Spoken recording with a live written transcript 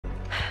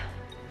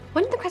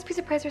When did the Crespy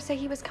Surpriser say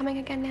he was coming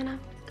again, Nana?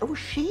 Oh,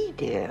 she,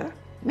 dear.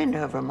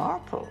 Minerva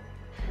Marple.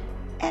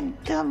 And,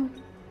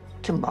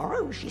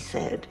 tomorrow, she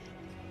said.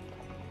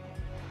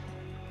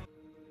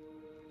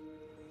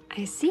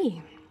 I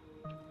see.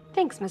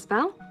 Thanks, Miss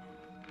Bell.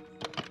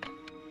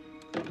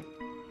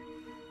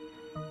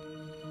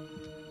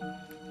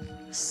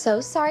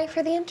 So sorry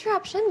for the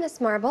interruption,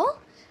 Miss Marble.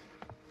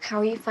 How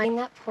are you finding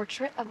that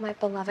portrait of my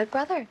beloved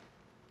brother?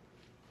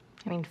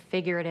 I mean,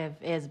 figurative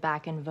is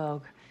back in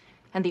vogue.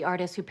 And the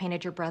artist who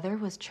painted your brother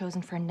was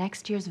chosen for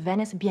next year's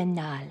Venice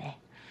Biennale.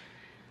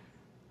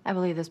 I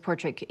believe this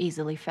portrait could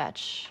easily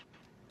fetch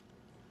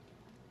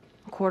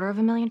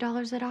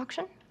 $250,000 at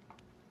auction.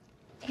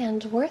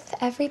 And worth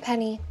every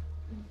penny.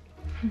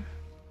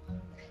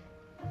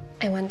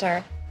 I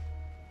wonder,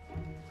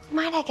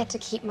 might I get to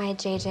keep my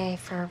JJ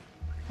for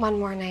one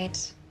more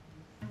night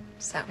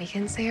so that we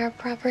can say our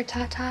proper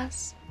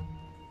tatas?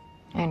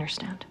 I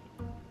understand.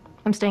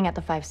 I'm staying at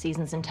the Five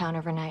Seasons in town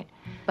overnight,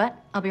 but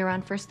I'll be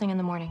around first thing in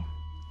the morning.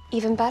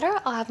 Even better,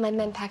 I'll have my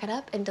men pack it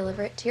up and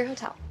deliver it to your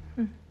hotel.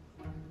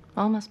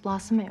 Well, Miss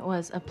Blossom, it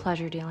was a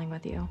pleasure dealing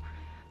with you.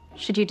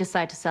 Should you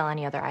decide to sell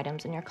any other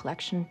items in your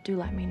collection, do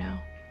let me know.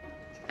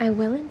 I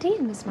will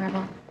indeed, Miss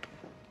Marble.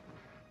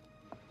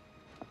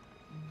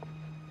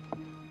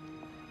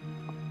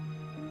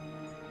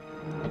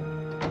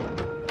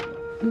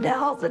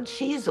 Now that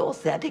she's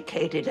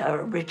authenticated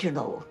our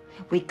original,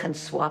 we can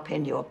swap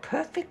in your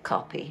perfect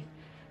copy,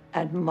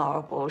 and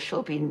Marble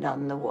shall be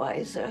none the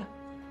wiser.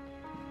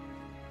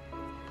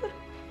 But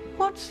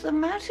what's the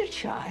matter,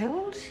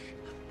 child?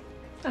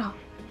 Oh,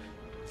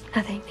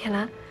 nothing,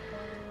 Nana.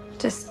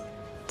 Just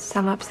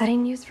some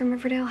upsetting news from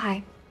Riverdale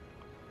High.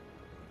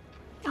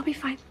 I'll be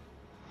fine.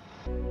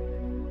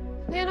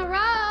 Nana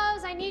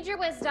Rose, I need your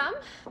wisdom.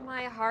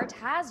 My heart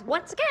has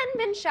once again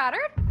been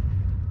shattered.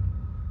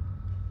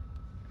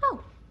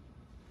 Oh,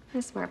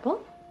 Miss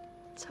Marble.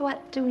 So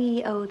what do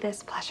we owe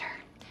this pleasure?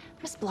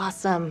 Miss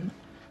Blossom,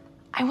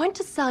 I went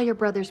to sell your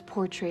brother's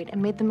portrait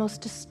and made the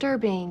most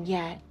disturbing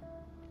yet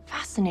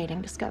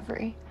fascinating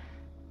discovery.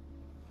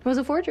 It was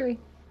a forgery.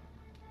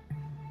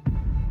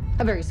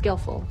 A very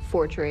skillful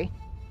forgery.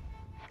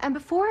 And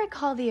before I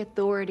call the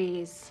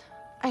authorities,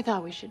 I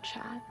thought we should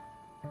chat.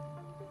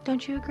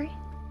 Don't you agree?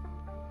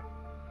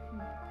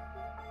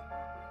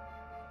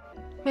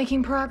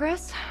 Making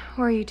progress?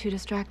 Or are you too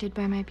distracted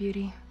by my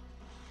beauty?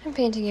 I'm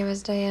painting you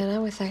as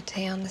Diana with that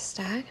tay on the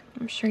stag.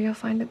 I'm sure you'll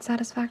find it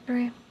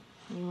satisfactory.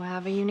 You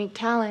have a unique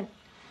talent.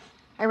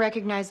 I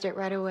recognized it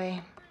right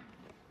away.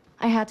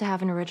 I had to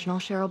have an original,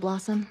 Cheryl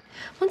Blossom.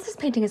 Once this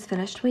painting is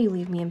finished, will you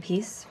leave me in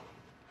peace?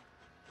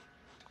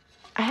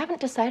 I haven't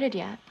decided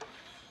yet.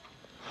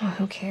 Oh,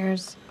 who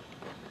cares?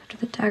 After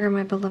the dagger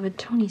my beloved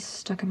Tony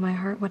stuck in my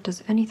heart, what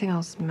does anything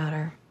else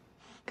matter?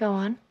 Go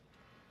on.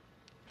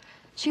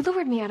 She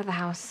lured me out of the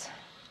house,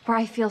 where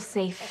I feel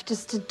safe,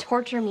 just to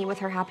torture me with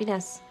her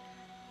happiness.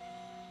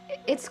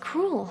 It's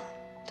cruel,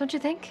 don't you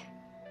think?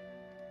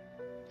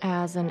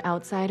 As an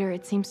outsider,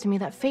 it seems to me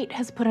that fate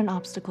has put an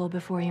obstacle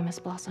before you, Miss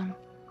Blossom.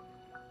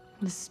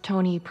 This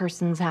Tony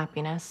person's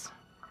happiness.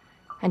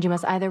 And you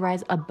must either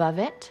rise above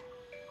it,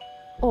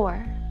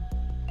 or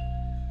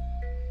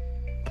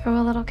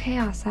throw a little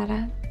chaos at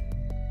it.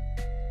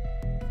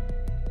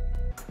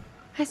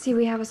 I see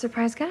we have a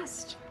surprise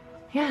guest.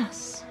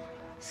 Yes.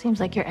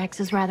 Seems like your ex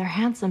is rather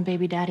handsome.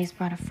 Baby daddy's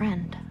brought a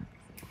friend.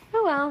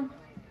 Oh well.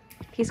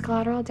 If he's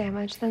collateral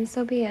damage, then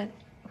so be it.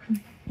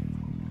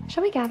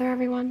 Shall we gather,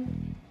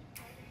 everyone?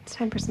 It's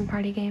time for some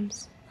party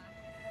games.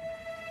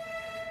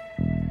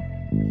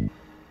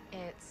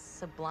 It's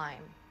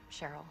sublime,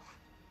 Cheryl.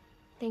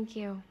 Thank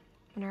you,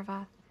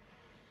 Minerva.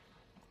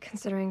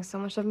 Considering so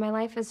much of my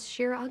life is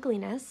sheer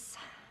ugliness,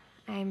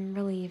 I'm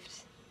relieved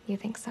you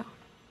think so.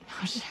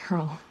 Oh,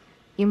 Cheryl,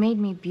 you made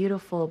me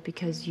beautiful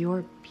because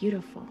you're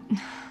beautiful.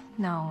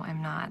 No,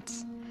 I'm not.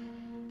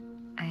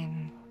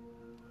 I'm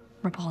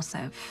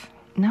repulsive.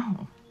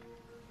 No.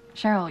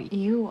 Cheryl,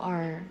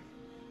 you're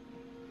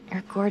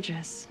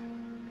gorgeous.